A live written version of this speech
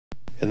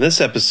In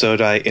this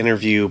episode, I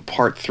interview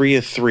part 3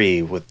 of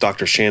 3 with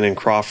Dr. Shannon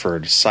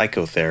Crawford,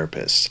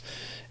 psychotherapist.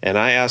 And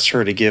I asked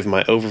her to give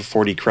my over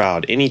 40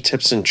 crowd any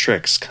tips and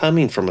tricks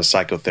coming from a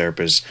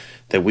psychotherapist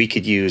that we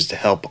could use to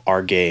help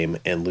our game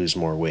and lose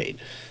more weight.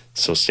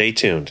 So stay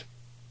tuned.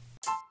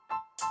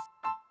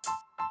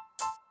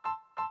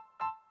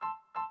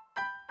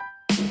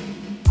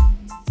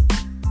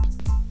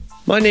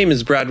 My name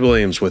is Brad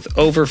Williams with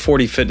Over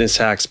 40 Fitness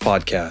Hacks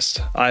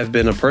podcast. I've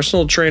been a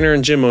personal trainer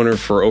and gym owner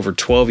for over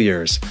 12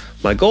 years.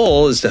 My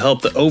goal is to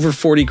help the over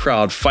 40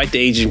 crowd fight the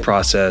aging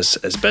process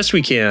as best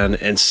we can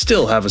and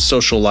still have a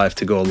social life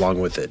to go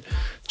along with it.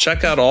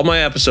 Check out all my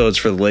episodes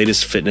for the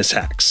latest fitness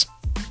hacks.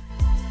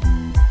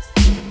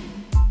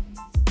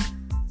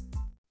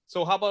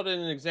 So how about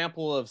an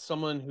example of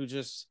someone who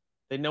just,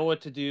 they know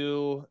what to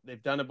do,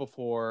 they've done it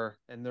before,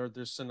 and they're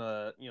just in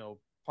a,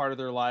 part of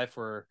their life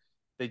where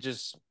they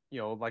just,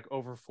 like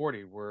over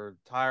 40, we're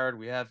tired,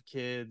 we have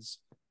kids,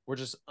 we're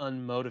just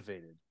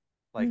unmotivated.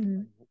 Like,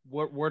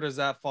 where does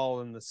that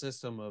fall in the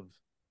system of,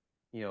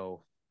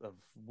 of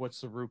what's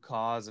the root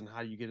cause and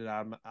how you get it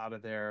out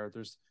of there?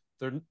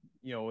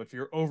 If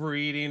you're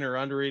overeating or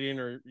undereating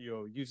or,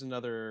 using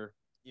other,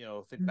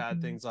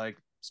 bad things like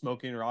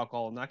smoking or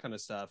alcohol and that kind of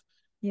stuff,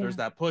 there's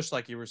that push,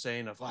 like you were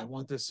saying, of I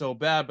want this so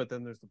bad, but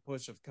then there's the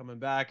push of coming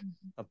back,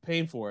 of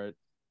paying for it.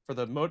 For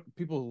the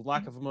people who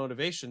lack of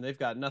motivation, they've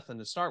got nothing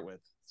to start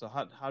with. So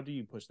how do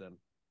you push them?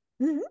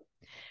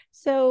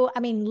 So,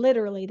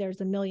 literally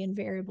there's a million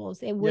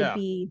variables. It would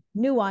be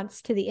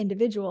nuanced to the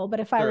individual,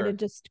 but if I were to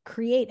just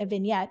create a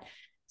vignette.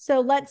 So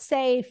let's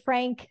say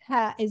Frank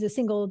is a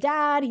single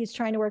dad. He's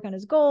trying to work on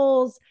his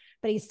goals,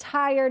 but he's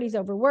tired, he's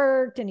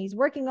overworked, and he's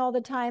working all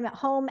the time at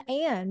home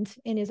and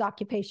in his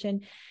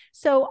occupation.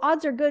 So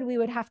odds are good we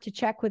would have to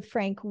check with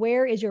Frank,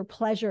 where is your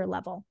pleasure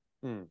level?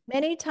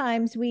 Many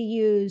times we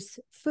use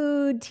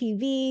food,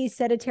 TV,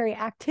 sedentary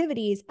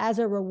activities as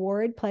a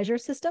reward pleasure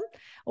system,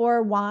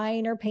 or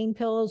wine or pain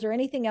pills or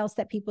anything else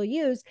that people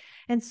use.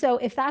 And so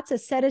if that's a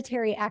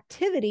sedentary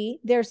activity,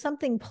 there's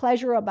something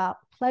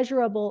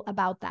pleasurable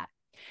about that.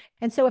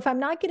 And so if I'm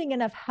not getting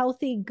enough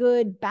healthy,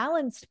 good,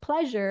 balanced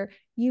pleasure,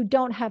 you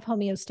don't have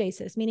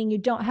homeostasis, meaning you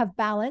don't have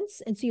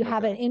balance. And so you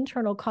have an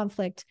internal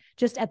conflict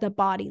just at the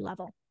body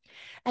level.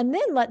 And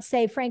then let's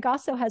say Frank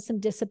also has some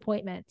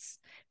disappointments.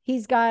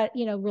 He's got,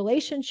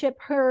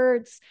 relationship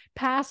hurts,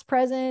 past,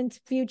 present,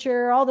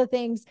 future, all the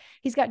things.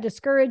 He's got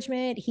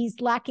discouragement.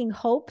 He's lacking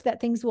hope that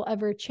things will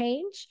ever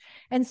change.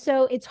 And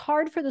so it's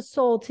hard for the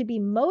soul to be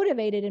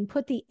motivated and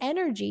put the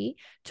energy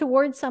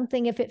towards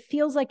something if it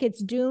feels like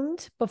it's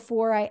doomed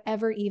before I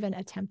ever even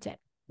attempt it.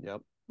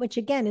 Yep. Which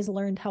again is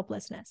learned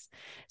helplessness.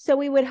 So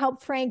we would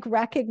help Frank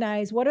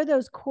recognize, what are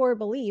those core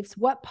beliefs?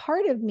 What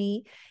part of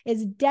me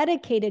is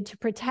dedicated to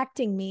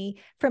protecting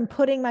me from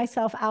putting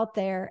myself out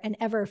there and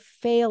ever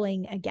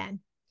failing again?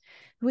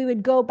 We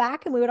would go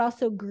back and we would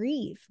also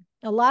grieve.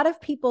 A lot of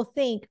people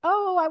think,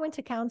 oh, I went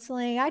to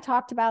counseling, I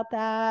talked about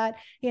that.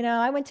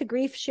 I went to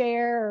grief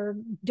share or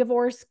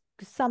divorce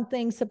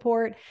something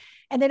support.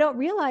 And they don't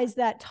realize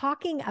that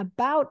talking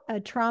about a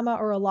trauma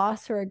or a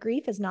loss or a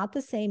grief is not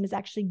the same as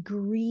actually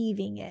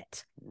grieving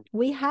it.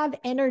 We have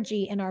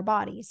energy in our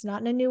bodies, not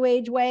in a new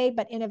age way,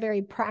 but in a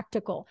very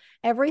practical.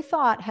 Every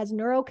thought has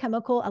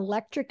neurochemical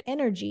electric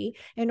energy.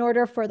 In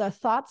order for the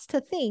thoughts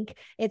to think,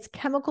 it's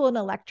chemical and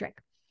electric.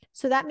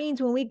 So that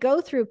means when we go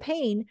through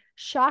pain,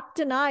 shock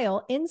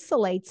denial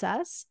insulates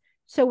us.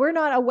 So we're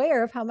not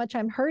aware of how much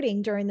I'm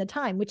hurting during the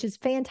time, which is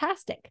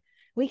fantastic.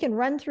 We can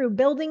run through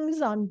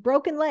buildings on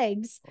broken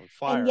legs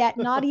and yet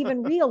not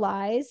even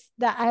realize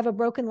that I have a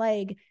broken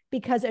leg,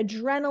 because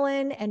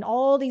adrenaline and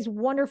all these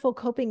wonderful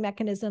coping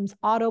mechanisms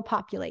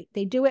auto-populate.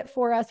 They do it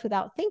for us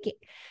without thinking.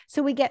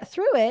 So we get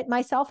through it,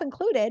 myself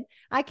included.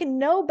 I can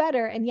know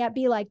better and yet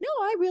be like, no,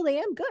 I really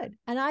am good.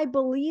 And I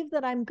believe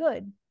that I'm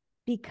good,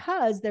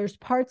 because there's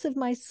parts of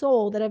my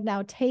soul that have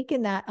now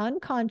taken that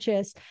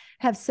unconscious,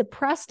 have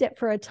suppressed it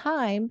for a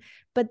time,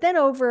 but then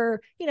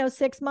over,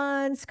 6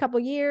 months, couple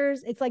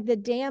years, it's like the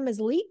dam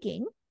is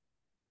leaking.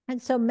 And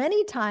so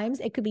many times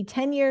it could be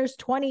 10 years,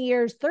 20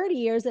 years, 30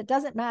 years, it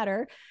doesn't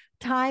matter.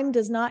 Time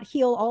does not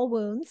heal all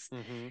wounds,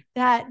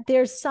 that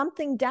there's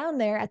something down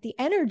there at the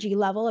energy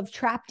level of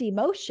trapped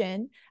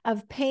emotion,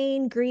 of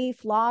pain,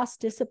 grief, loss,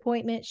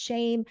 disappointment,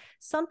 shame,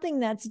 something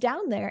that's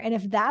down there. And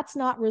if that's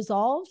not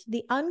resolved,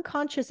 the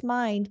unconscious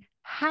mind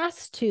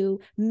has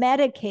to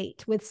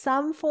medicate with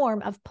some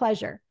form of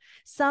pleasure,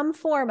 some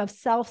form of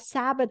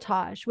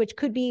self-sabotage, which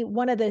could be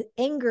one of the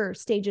anger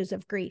stages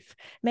of grief.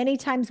 Many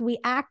times we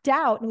act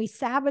out and we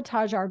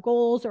sabotage our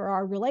goals or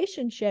our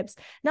relationships,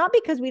 not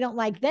because we don't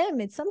like them.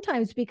 It's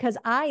sometimes because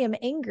I am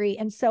angry,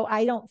 and so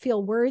I don't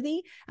feel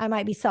worthy. I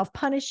might be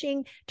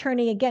self-punishing.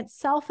 Turning against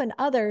self and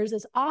others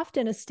is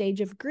often a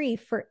stage of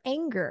grief for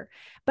anger.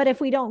 But if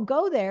we don't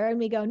go there and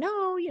we go,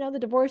 no, the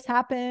divorce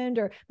happened,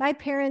 or my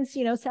parents,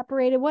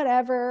 separated,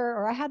 whatever,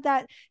 or I had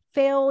that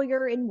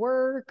failure in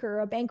work or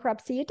a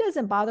bankruptcy, it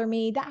doesn't bother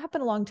me. That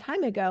happened a long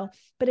time ago,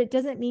 but it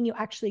doesn't mean you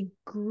actually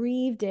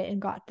grieved it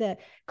and got the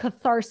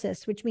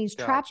catharsis, which means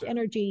trapped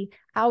energy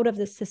out of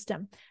the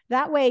system.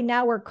 That way,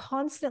 now we're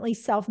constantly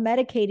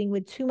self-medicating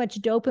with too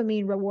much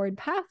dopamine reward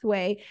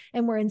pathway,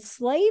 and we're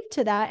enslaved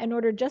to that in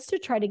order just to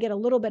try to get a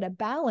little bit of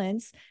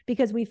balance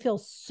because we feel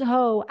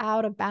so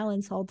out of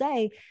balance all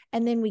day.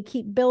 And then we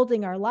keep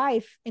building our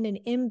life in an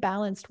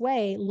imbalanced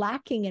way,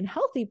 lacking in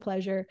healthy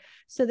pleasure.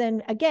 So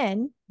then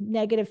again,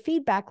 negative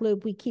feedback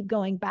loop, we keep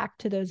going back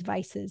to those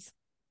vices.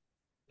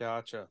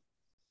 Gotcha.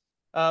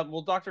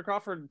 Well, Dr.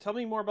 Crawford, tell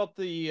me more about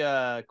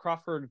the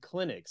Crawford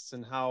clinics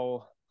and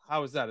how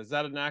is that? Is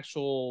that an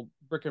actual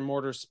brick and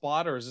mortar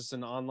spot, or is this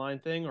an online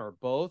thing, or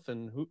both?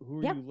 And who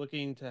are you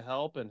looking to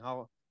help, and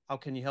how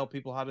can you help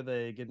people? How do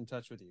they get in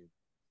touch with you?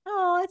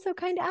 Oh, that's so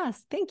kind to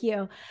ask. Thank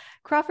you.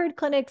 Crawford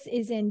Clinics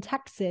is in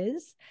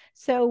Texas.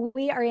 So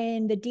we are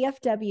in the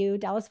DFW,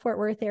 Dallas-Fort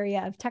Worth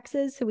area of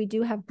Texas. So we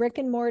do have brick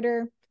and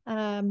mortar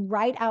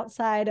right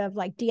outside of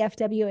like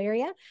DFW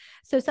area.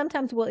 So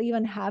sometimes we'll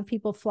even have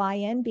people fly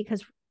in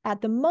because at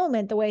the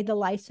moment, the way the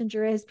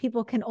licensure is,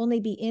 people can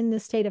only be in the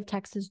state of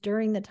Texas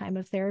during the time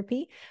of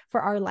therapy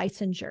for our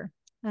licensure.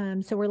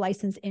 So we're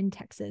licensed in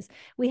Texas.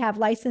 We have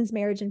licensed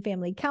marriage and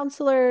family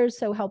counselors,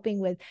 so helping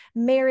with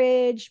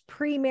marriage,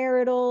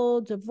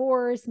 premarital,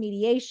 divorce,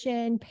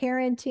 mediation,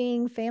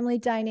 parenting, family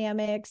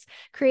dynamics,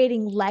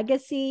 creating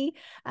legacy.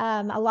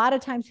 A lot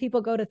of times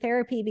people go to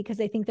therapy because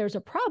they think there's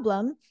a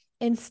problem,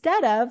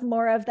 instead of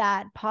more of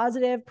that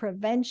positive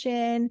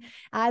prevention.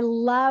 I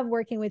love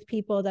working with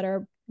people that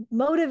are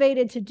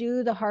motivated to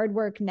do the hard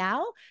work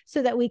now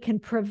so that we can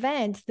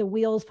prevent the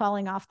wheels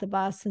falling off the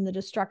bus and the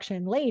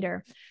destruction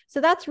later.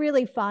 So that's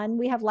really fun.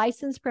 We have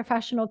licensed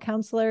professional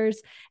counselors.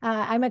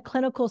 I'm a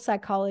clinical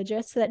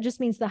psychologist, so that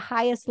just means the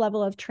highest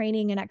level of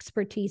training and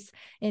expertise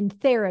in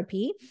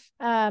therapy.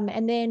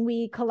 And then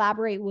we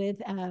collaborate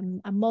with a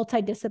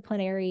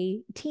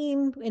multidisciplinary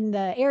team in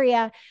the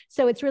area.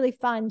 So it's really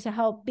fun to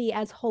help be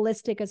as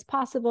holistic as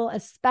possible,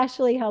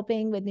 especially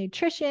helping with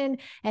nutrition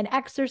and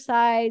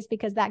exercise,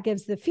 because that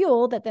gives the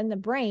fuel that then the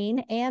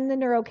brain and the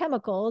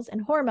neurochemicals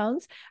and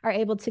hormones are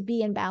able to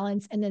be in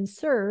balance and then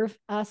serve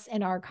us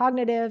in our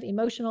cognitive,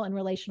 emotional, and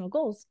relational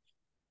goals.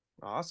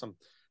 Awesome.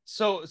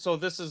 So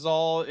this is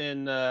all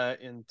in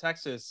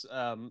Texas.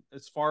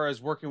 As far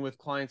as working with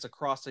clients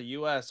across the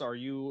US, are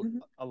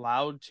you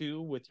allowed to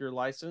with your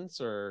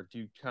license, or do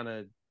you kind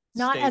of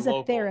Not stay as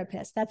local? a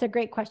therapist. That's a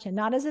great question.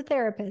 Not as a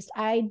therapist.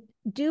 I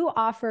do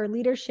offer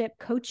leadership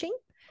coaching.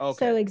 Okay.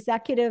 So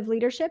executive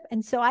leadership.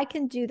 And so I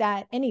can do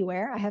that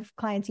anywhere. I have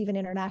clients even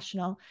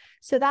international.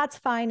 So that's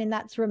fine and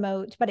that's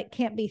remote, but it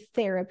can't be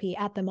therapy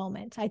at the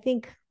moment. I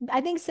think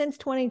since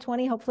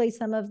 2020, hopefully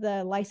some of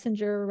the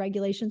licensure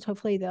regulations,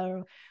 hopefully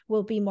there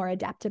will be more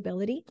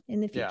adaptability in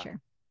the future.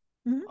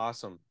 Yeah.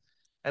 Awesome.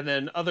 And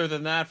then other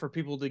than that, for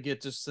people to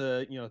get just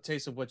a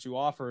taste of what you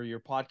offer, your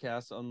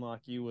podcast,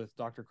 Unlock You with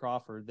Dr.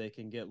 Crawford, they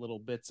can get little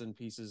bits and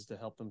pieces to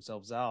help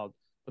themselves out.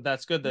 But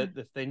that's good that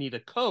if they need a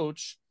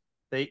coach,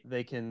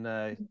 they can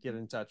get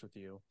in touch with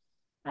you.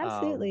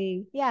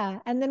 Absolutely. Yeah.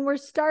 And then we're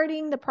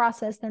starting the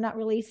process. They're not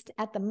released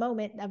at the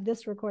moment of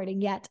this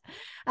recording yet,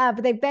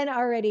 but they've been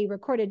already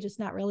recorded, just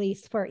not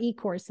released, for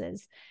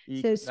e-courses.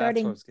 So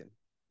starting,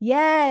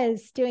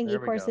 yes, doing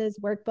e-courses,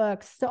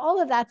 workbooks. So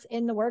all of that's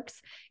in the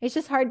works. It's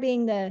just hard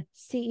being the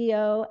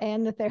CEO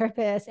and the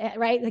therapist,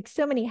 right? Like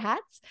so many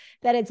hats,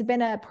 that it's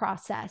been a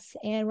process.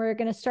 And we're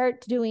going to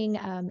start doing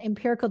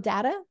empirical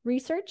data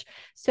research.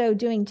 So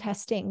doing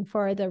testing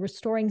for the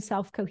restoring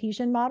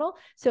self-cohesion model,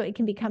 so it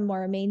can become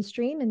more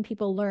mainstream and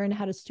people learn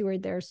how to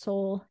steward their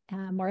soul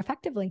more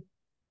effectively.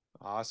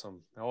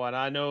 Awesome. Oh, and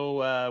I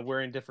know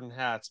wearing different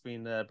hats,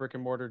 being the brick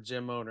and mortar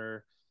gym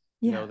owner,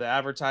 the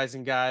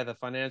advertising guy, the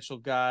financial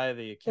guy,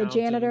 the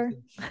accountant,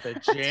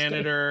 the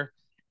janitor,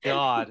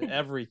 God,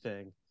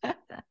 everything.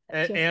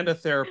 And a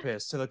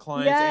therapist to the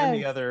clients and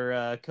the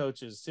other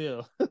coaches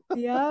too.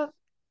 Yeah.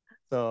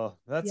 So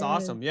that's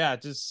awesome. Yeah.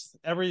 Just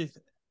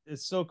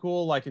it's so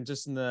cool. Like, in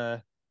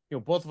the,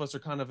 both of us are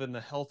kind of in the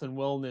health and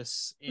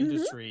wellness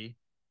industry.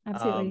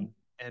 Absolutely.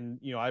 And,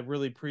 I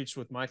really preach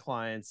with my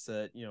clients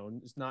that,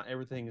 it's not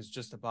everything is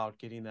just about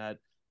getting that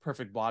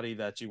perfect body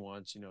that you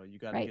want. You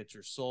got to get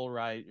your soul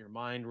right, your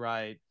mind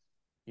right,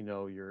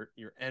 your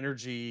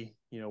energy,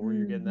 where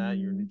you're getting that,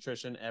 your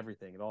nutrition,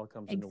 everything. It all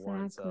comes into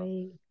one.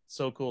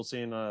 So cool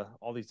seeing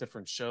all these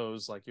different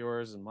shows like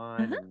yours and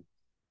mine and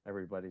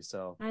everybody.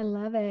 So I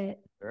love it.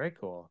 Very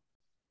cool.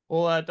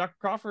 Well, Dr.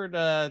 Crawford,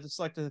 just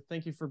like to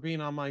thank you for being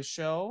on my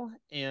show.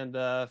 And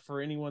for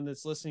anyone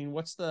that's listening,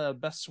 what's the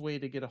best way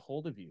to get a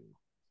hold of you?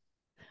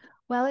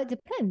 Well, it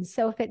depends.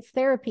 So if it's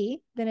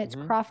therapy, then it's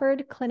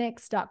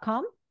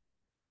crawfordclinics.com.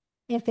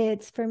 If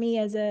it's for me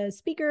as a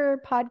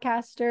speaker,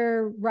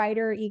 podcaster,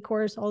 writer,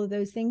 e-course, all of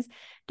those things,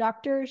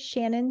 Dr.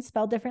 Shannon,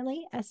 spelled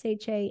differently,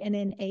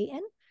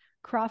 SHANNAN,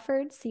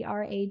 Crawford,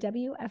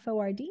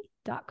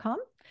 CRAWFORD.com.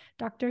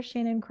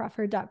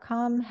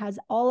 DrShannonCrawford.com has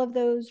all of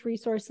those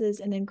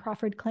resources. And then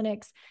Crawford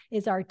Clinics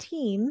is our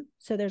team.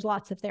 So there's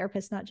lots of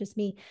therapists, not just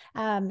me.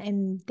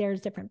 And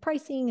there's different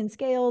pricing and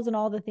scales and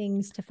all the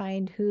things to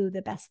find who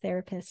the best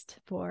therapist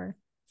for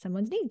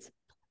someone's needs.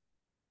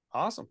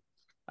 Awesome.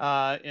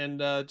 And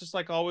just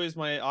like always,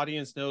 my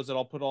audience knows that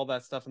I'll put all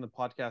that stuff in the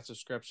podcast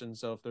description.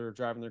 So if they're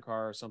driving their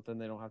car or something,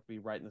 they don't have to be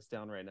writing this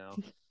down right now.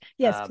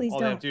 Yes, please All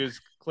they have don't. to do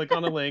is click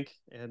on a link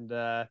and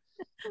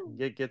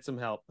get some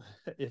help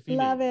if you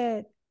Love need.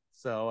 it.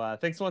 So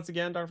thanks once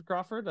again, Dr.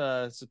 Crawford.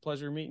 It's a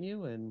pleasure meeting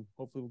you, and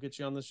hopefully we'll get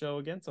you on the show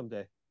again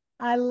someday.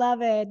 I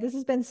love it. This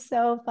has been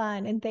so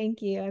fun. And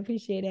thank you. I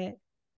appreciate it.